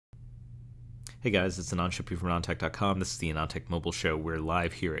Hey guys, it's Anand Shippi from AnandTech.com. This is the AnandTech Mobile Show. We're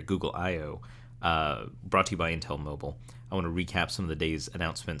live here at Google I/O, brought to you by Intel Mobile. I want to recap some of the day's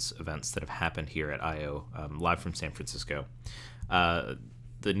announcements, events that have happened here at I/O, live from San Francisco.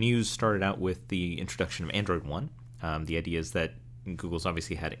 The news started out with the introduction of Android One. The idea is that Google's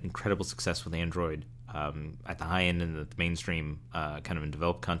obviously had incredible success with Android at the high end and the mainstream, kind of in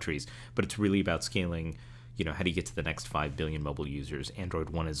developed countries, but it's really about scaling. How do you get to the next 5 billion mobile users? Android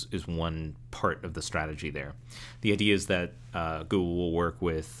One is one part of the strategy there. The idea is that Google will work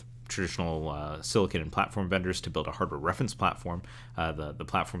with traditional silicon and platform vendors to build a hardware reference platform. The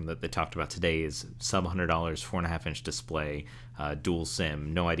platform that they talked about today is sub $100, 4.5-inch display, dual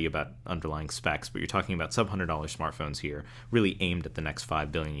SIM. No idea about underlying specs, but you're talking about sub $100 smartphones here, really aimed at the next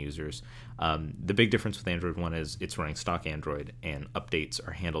 5 billion users. The big difference with Android One is it's running stock Android, and updates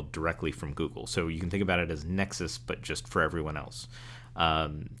are handled directly from Google. So you can think about it as Nexus, but just for everyone else.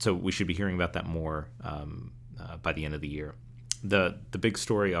 So we should be hearing about that more by the end of the year. The big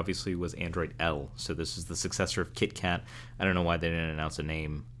story obviously was Android L. So this is the successor of KitKat. I don't know why they didn't announce a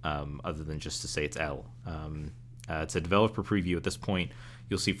name other than just to say it's L. It's a developer preview at this point.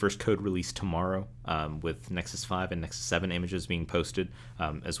 You'll see first code release tomorrow with Nexus 5 and Nexus 7 images being posted,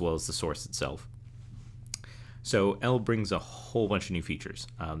 as well as the source itself. So L brings a whole bunch of new features.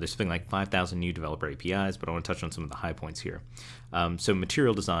 There's something like 5,000 new developer APIs, but I want to touch on some of the high points here. So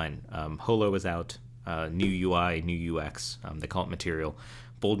material design. Holo is out. New UI, new UX, they call it material,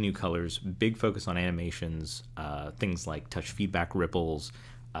 bold new colors, big focus on animations, things like touch feedback ripples,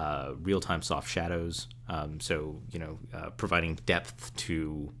 real-time soft shadows, providing depth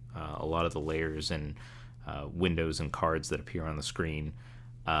to a lot of the layers and windows and cards that appear on the screen.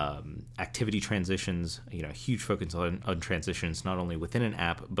 Activity transitions, huge focus on transitions, not only within an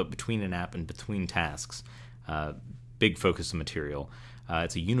app, but between an app and between tasks. Big focus on material.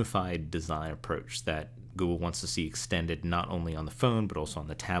 It's a unified design approach that Google wants to see extended not only on the phone, but also on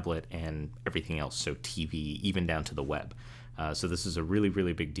the tablet and everything else, so TV, even down to the web. So this is a really,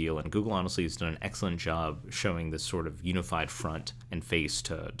 really big deal, and Google honestly has done an excellent job showing this sort of unified front and face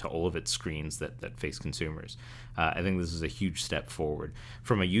to all of its screens that face consumers. I think this is a huge step forward.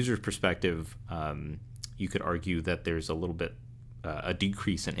 From a user's perspective, you could argue that there's a little bit a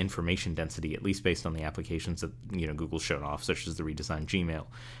decrease in information density, at least based on the applications that Google showed off, such as the redesigned Gmail.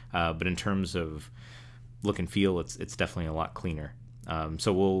 But in terms of look and feel, it's definitely a lot cleaner.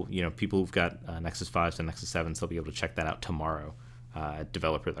 So people who've got Nexus 5s and Nexus 7s, they'll be able to check that out tomorrow at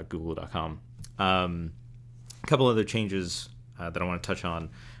developer.google.com. A couple other changes that I want to touch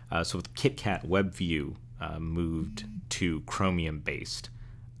on. So with KitKat WebView moved to Chromium based.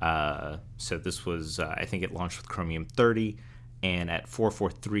 So this was, I think it launched with Chromium 30. And at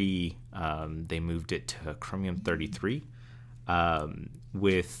 4.4.3, they moved it to Chromium 33.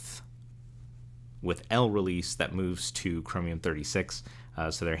 With L release, that moves to Chromium 36.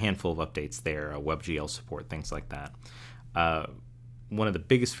 So there are a handful of updates there, WebGL support, things like that. One of the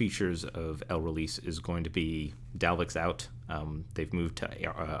biggest features of L release is going to be Dalvic's out. They've moved to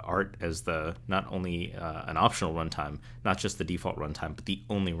Art as not only an optional runtime, not just the default runtime, but the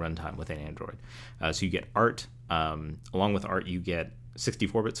only runtime within Android. So you get Art. Along with Art, you get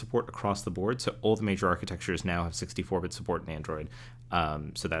 64-bit support across the board. So all the major architectures now have 64-bit support in Android.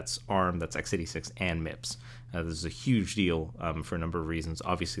 So that's ARM, that's x86, and MIPS. This is a huge deal for a number of reasons.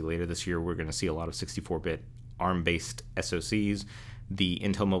 Obviously, later this year, we're going to see a lot of 64-bit ARM-based SoCs. The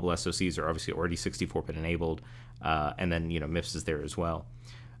Intel Mobile SoCs are obviously already 64-bit enabled, and then MIPS is there as well.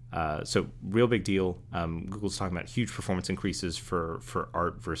 So real big deal. Google's talking about huge performance increases for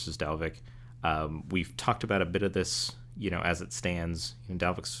Art versus Dalvik. We've talked about a bit of this, as it stands.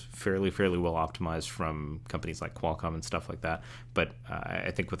 Dalvic's fairly well optimized from companies like Qualcomm and stuff like that. But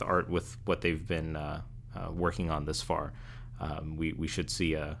I think with Art, with what they've been working on this far, we should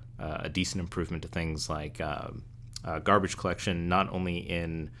see a decent improvement to things like garbage collection, not only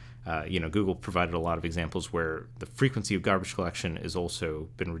in, Google provided a lot of examples where the frequency of garbage collection has also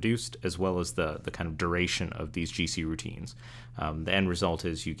been reduced, as well as the kind of duration of these GC routines. The end result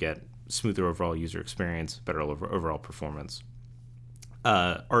is you get smoother overall user experience, better overall performance.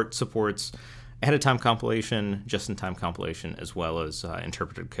 Art supports ahead-of-time compilation, just-in-time compilation, as well as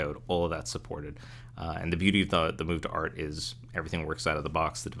interpreted code. All of that's supported. And the beauty of the move to Art is everything works out of the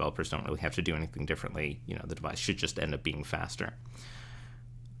box. The developers don't really have to do anything differently. The device should just end up being faster.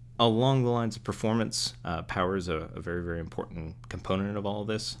 Along the lines of performance, power is a very, very important component of all of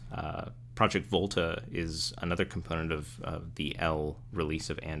this. Project Volta is another component of the L release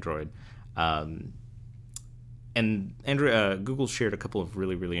of Android. And Google shared a couple of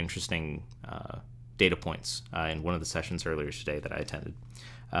really, really interesting data points in one of the sessions earlier today that I attended.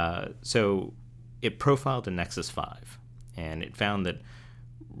 So it profiled a Nexus 5, and it found that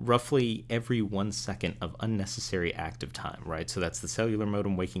roughly every 1 second of unnecessary active time, right? So that's the cellular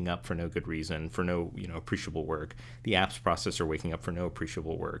modem waking up for no good reason, for no, appreciable work. The apps processor waking up for no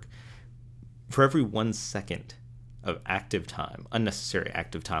appreciable work. For every 1 second of active time, unnecessary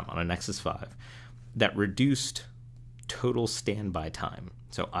active time on a Nexus 5, that reduced total standby time.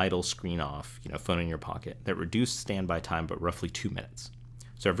 So idle, screen off, phone in your pocket. That reduced standby time, but roughly 2 minutes.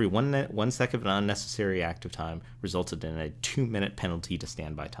 So every 1 second of unnecessary active time resulted in a 2-minute penalty to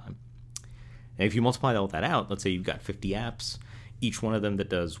standby time. And if you multiply all that out, let's say you've got 50 apps, each one of them that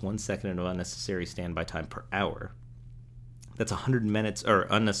does 1 second of unnecessary standby time per hour, that's 100 minutes, or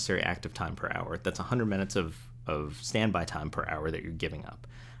unnecessary active time per hour. That's 100 minutes of standby time per hour that you're giving up.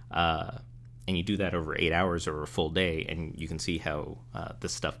 And you do that over 8 hours or a full day, and you can see how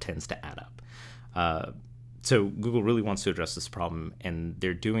this stuff tends to add up. So Google really wants to address this problem, and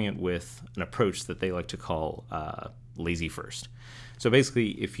they're doing it with an approach that they like to call lazy first. So basically,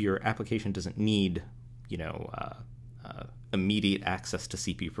 if your application doesn't need, immediate access to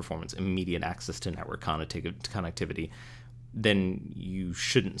CPU performance, immediate access to network connectivity, then you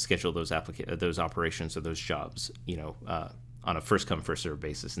shouldn't schedule those operations or those jobs, on a first come first served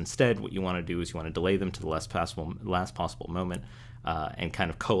basis. Instead, what you want to do is you want to delay them to the last possible moment, and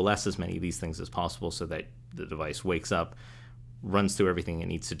kind of coalesce as many of these things as possible so that the device wakes up, runs through everything it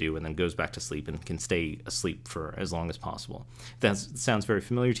needs to do, and then goes back to sleep and can stay asleep for as long as possible. That sounds very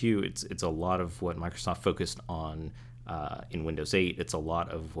familiar to you. It's a lot of what Microsoft focused on in Windows 8. It's a lot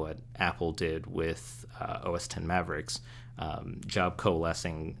of what Apple did with OS X Mavericks, job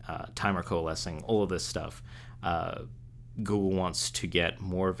coalescing, timer coalescing, all of this stuff. Google wants to get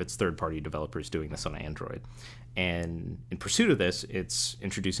more of its third-party developers doing this on Android. And in pursuit of this, it's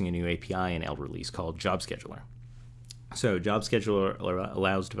introducing a new API in L release called Job Scheduler. So Job Scheduler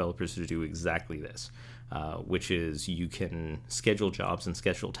allows developers to do exactly this, which is you can schedule jobs and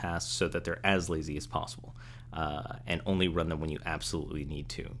schedule tasks so that they're as lazy as possible, and only run them when you absolutely need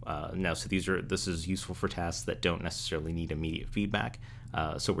to. Now, so this is useful for tasks that don't necessarily need immediate feedback.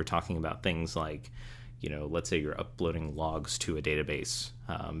 So we're talking about things like, let's say you're uploading logs to a database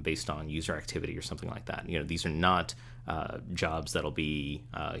based on user activity or something like that. These are not jobs that'll be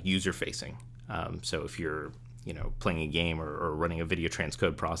user-facing. So if you're, playing a game or running a video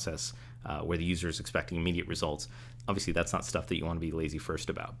transcode process where the user is expecting immediate results, obviously that's not stuff that you want to be lazy first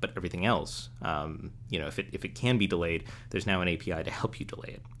about. But everything else, if it can be delayed, there's now an API to help you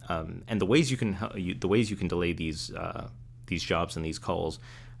delay it. And the ways you can delay these jobs and these calls.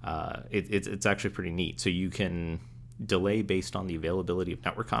 It's actually pretty neat. So you can delay based on the availability of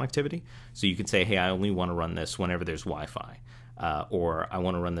network connectivity. So you can say, hey, I only want to run this whenever there's Wi-Fi, or I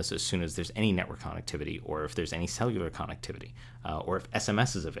want to run this as soon as there's any network connectivity, or if there's any cellular connectivity, or if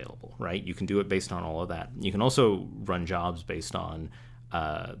SMS is available, right? You can do it based on all of that. You can also run jobs based on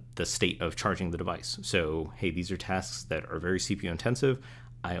the state of charging the device. So, hey, these are tasks that are very CPU intensive.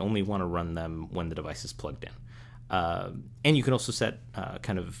 I only want to run them when the device is plugged in. And you can also set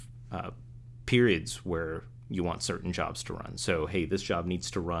periods where you want certain jobs to run. So, hey, this job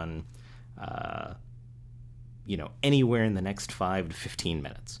needs to run, anywhere in the next 5 to 15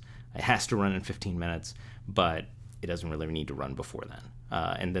 minutes. It has to run in 15 minutes, but it doesn't really need to run before then.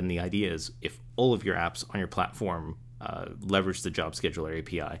 And then the idea is if all of your apps on your platform leverage the Job Scheduler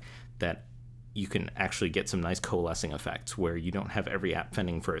API, that you can actually get some nice coalescing effects where you don't have every app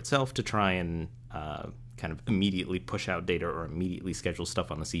fending for itself to try and kind of immediately push out data or immediately schedule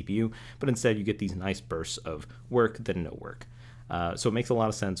stuff on the CPU, but instead you get these nice bursts of work then no work. So it makes a lot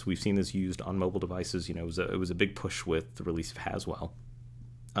of sense. We've seen this used on mobile devices. It was a big push with the release of Haswell.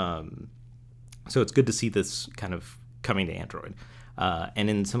 So it's good to see this kind of coming to Android. And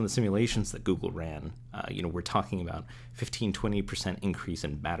in some of the simulations that Google ran, we're talking about 15-20% increase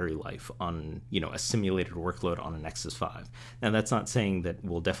in battery life on, a simulated workload on a Nexus 5. Now, that's not saying that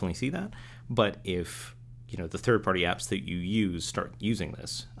we'll definitely see that, but if, the third-party apps that you use start using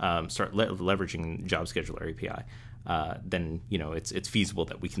this, start leveraging Job Scheduler API, then, it's feasible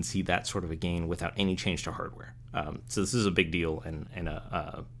that we can see that sort of a gain without any change to hardware. So this is a big deal and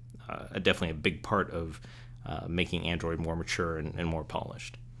definitely a big part of making Android more mature and more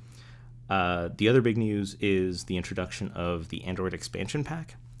polished. The other big news is the introduction of the Android expansion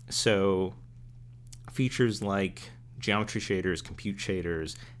pack. So features like geometry shaders, compute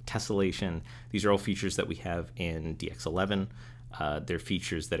shaders, tessellation, these are all features that we have in DX11. They're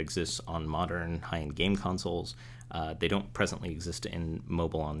features that exist on modern high-end game consoles. They don't presently exist in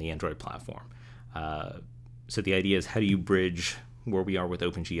mobile on the Android platform. So the idea is, how do you bridge where we are with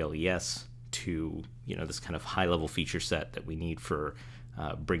OpenGL ES to this kind of high-level feature set that we need for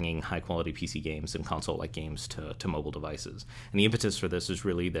bringing high-quality PC games and console-like games to mobile devices. And the impetus for this is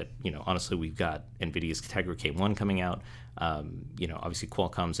really that, honestly, we've got NVIDIA's Tegra K1 coming out, obviously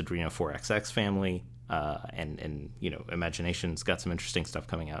Qualcomm's Adreno 4XX family, and Imagination's got some interesting stuff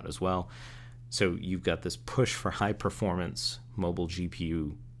coming out as well. So you've got this push for high-performance mobile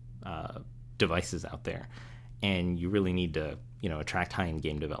GPU devices out there, and you really need to attract high-end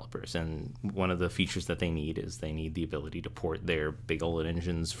game developers. And one of the features that they need is they need the ability to port their big OLED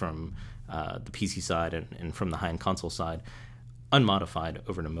engines from the PC side and from the high-end console side unmodified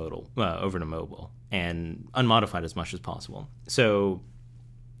over to mobile, and unmodified as much as possible. So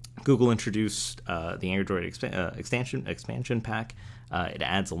Google introduced the Android expansion pack. It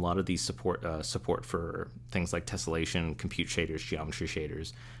adds a lot of these support for things like tessellation, compute shaders, geometry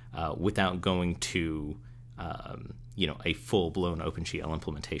shaders, without going to a full-blown OpenGL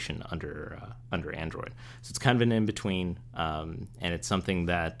implementation under Android. So it's kind of an in-between, and it's something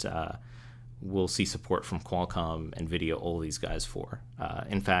that we'll see support from Qualcomm, NVIDIA, all these guys for.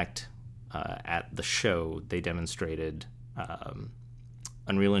 In fact, at the show, they demonstrated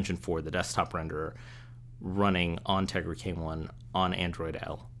Unreal Engine 4, the desktop renderer, running on Tegra K1 on Android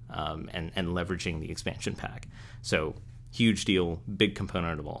L, and leveraging the expansion pack. So huge deal, big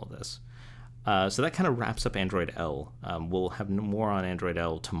component of all of this. So that kind of wraps up Android L. We'll have more on Android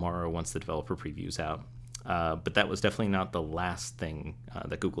L tomorrow once the developer preview's out. But that was definitely not the last thing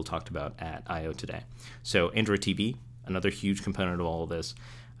that Google talked about at I/O today. So Android TV, another huge component of all of this.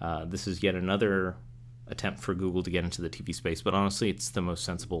 This is yet another attempt for Google to get into the TV space, but honestly, it's the most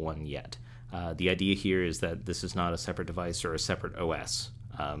sensible one yet. The idea here is that this is not a separate device or a separate OS.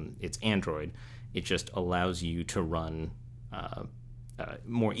 It's Android. It just allows you to run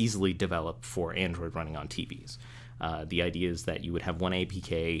more easily develop for Android running on TVs. The idea is that you would have one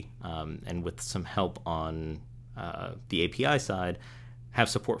APK, and with some help on the API side, have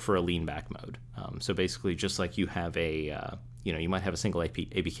support for a lean back mode. So basically, just like you have you might have a single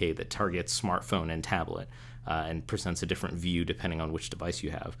APK that targets smartphone and tablet and presents a different view depending on which device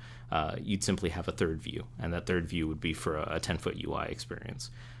you have. You'd simply have a third view, and that third view would be for a 10-foot UI experience.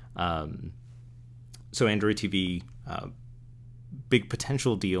 So Android TV, big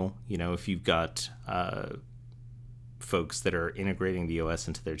potential deal. If you've got folks that are integrating the OS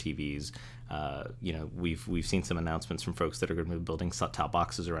into their TVs, we've seen some announcements from folks that are going to be building set-top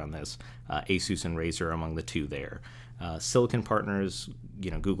boxes around this. Asus and Razer are among the two there. Silicon partners,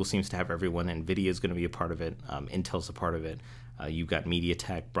 Google seems to have everyone. NVIDIA is going to be a part of it. Intel's a part of it. You've got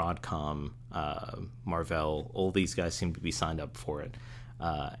MediaTek, Broadcom, Marvell. All these guys seem to be signed up for it.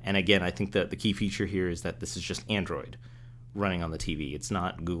 And again, I think that the key feature here is that this is just Android running on the TV. It's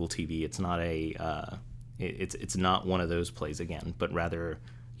not Google TV. It's not it's not one of those plays again, but rather,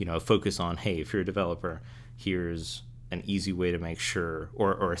 a focus on, hey, if you're a developer, here's an easy way to make sure,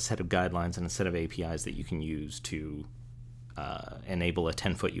 or a set of guidelines and a set of APIs that you can use to enable a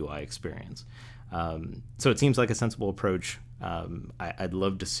 10-foot UI experience. So it seems like a sensible approach. I'd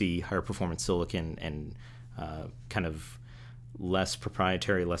love to see higher performance silicon and kind of less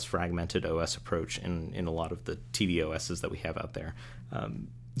proprietary, less fragmented OS approach in a lot of the TV OSs that we have out there.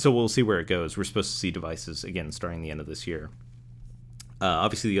 So we'll see where it goes. We're supposed to see devices, again, starting the end of this year.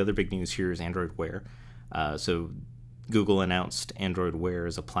 Obviously, the other big news here is Android Wear. So Google announced Android Wear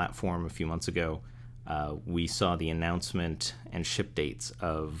as a platform a few months ago. We saw the announcement and ship dates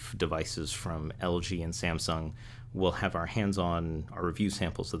of devices from LG and Samsung. We'll have our hands-on, our review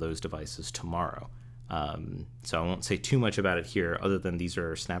samples of those devices tomorrow. So I won't say too much about it here, other than these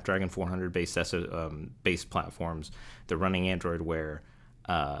are Snapdragon 400 based platforms. They're running Android Wear.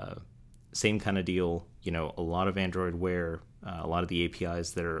 Same kind of deal. A lot of Android Wear, a lot of the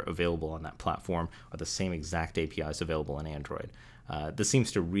APIs that are available on that platform are the same exact APIs available in Android. This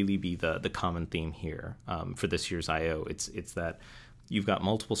seems to really be the common theme here for this year's I/O. It's that you've got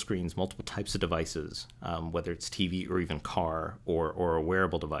multiple screens, multiple types of devices, whether it's TV or even car or a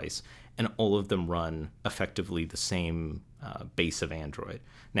wearable device, and all of them run effectively the same base of Android.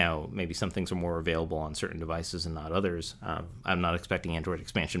 Now, maybe some things are more available on certain devices and not others. I'm not expecting Android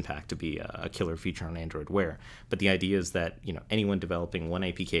Expansion Pack to be a killer feature on Android Wear, but the idea is that anyone developing one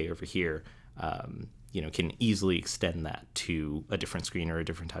APK over here can easily extend that to a different screen or a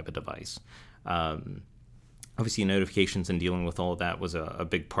different type of device. Obviously, notifications and dealing with all of that was a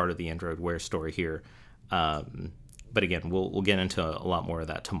big part of the Android Wear story here. But again, we'll get into a lot more of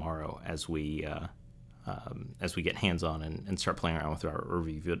that tomorrow as we get hands-on and start playing around with our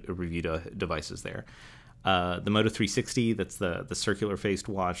review devices there. The Moto 360, that's the circular-faced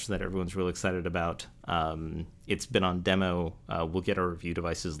watch that everyone's really excited about. It's been on demo. We'll get our review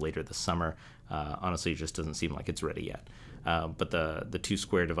devices later this summer. Honestly, it just doesn't seem like it's ready yet. But the two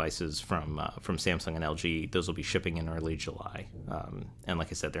square devices from Samsung and LG, those will be shipping in early July. And like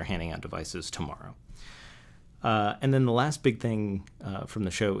I said, they're handing out devices tomorrow. And then the last big thing from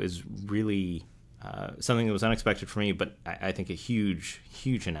the show is really something that was unexpected for me, but I think a huge,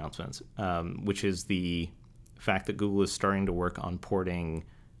 huge announcement, which is the fact that Google is starting to work on porting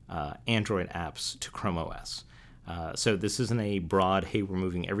Android apps to Chrome OS. So this isn't a broad, hey, we're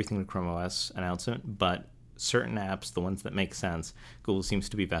moving everything to Chrome OS announcement, but certain apps, the ones that make sense, Google seems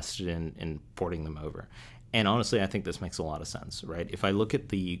to be vested in porting them over. And honestly, I think this makes a lot of sense, right? If I look at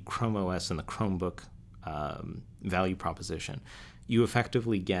the Chrome OS and the Chromebook value proposition, you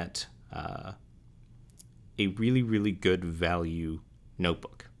effectively get a really, really good value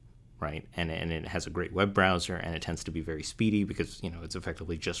notebook, right? And it has a great web browser, and it tends to be very speedy because, it's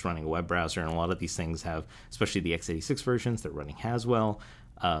effectively just running a web browser. And a lot of these things have, especially the x86 versions, they're running Haswell.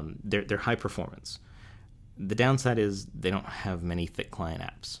 They're high performance. The downside is they don't have many thick client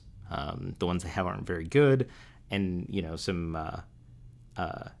apps. The ones they have aren't very good. And,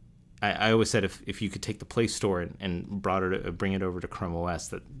 I always said if you could take the Play Store and bring it over to Chrome OS,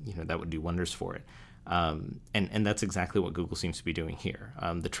 that would do wonders for it. And that's exactly what Google seems to be doing here.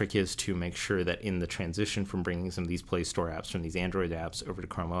 The trick is to make sure that in the transition from bringing some of these Play Store apps, from these Android apps over to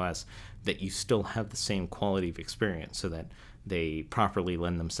Chrome OS, that you still have the same quality of experience so that they properly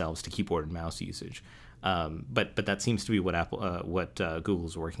lend themselves to keyboard and mouse usage. But that seems to be what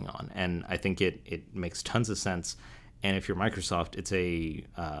Google's working on, and I think it makes tons of sense. And if you're Microsoft, it's a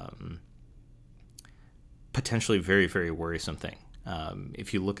potentially very, very worrisome thing.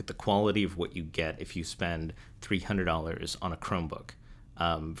 If you look at the quality of what you get if you spend $300 on a Chromebook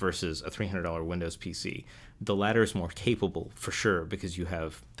versus a $300 Windows PC, the latter is more capable for sure because you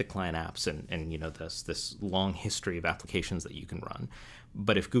have the client apps and this long history of applications that you can run.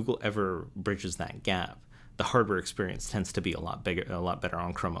 But if Google ever bridges that gap, the hardware experience tends to be a lot better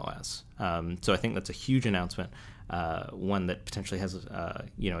on Chrome OS. So I think that's a huge announcement, one that potentially has a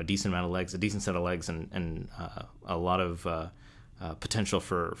decent amount of legs, a decent set of legs, and a lot of potential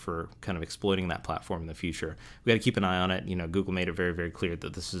for kind of exploiting that platform in the future. We got to keep an eye on it. Google made it very, very clear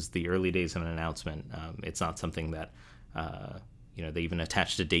that this is the early days of an announcement. It's not something that they even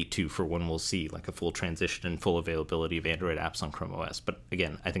attached a date to for when we'll see like a full transition and full availability of Android apps on Chrome OS. But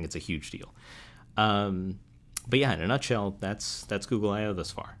again, I think it's a huge deal. But yeah, in a nutshell, that's Google I/O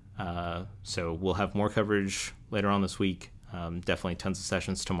thus far. So we'll have more coverage later on this week. Definitely tons of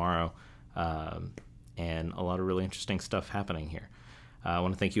sessions tomorrow. And a lot of really interesting stuff happening here. I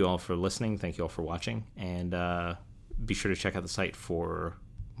want to thank you all for listening. Thank you all for watching. And be sure to check out the site for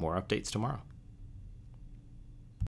more updates tomorrow.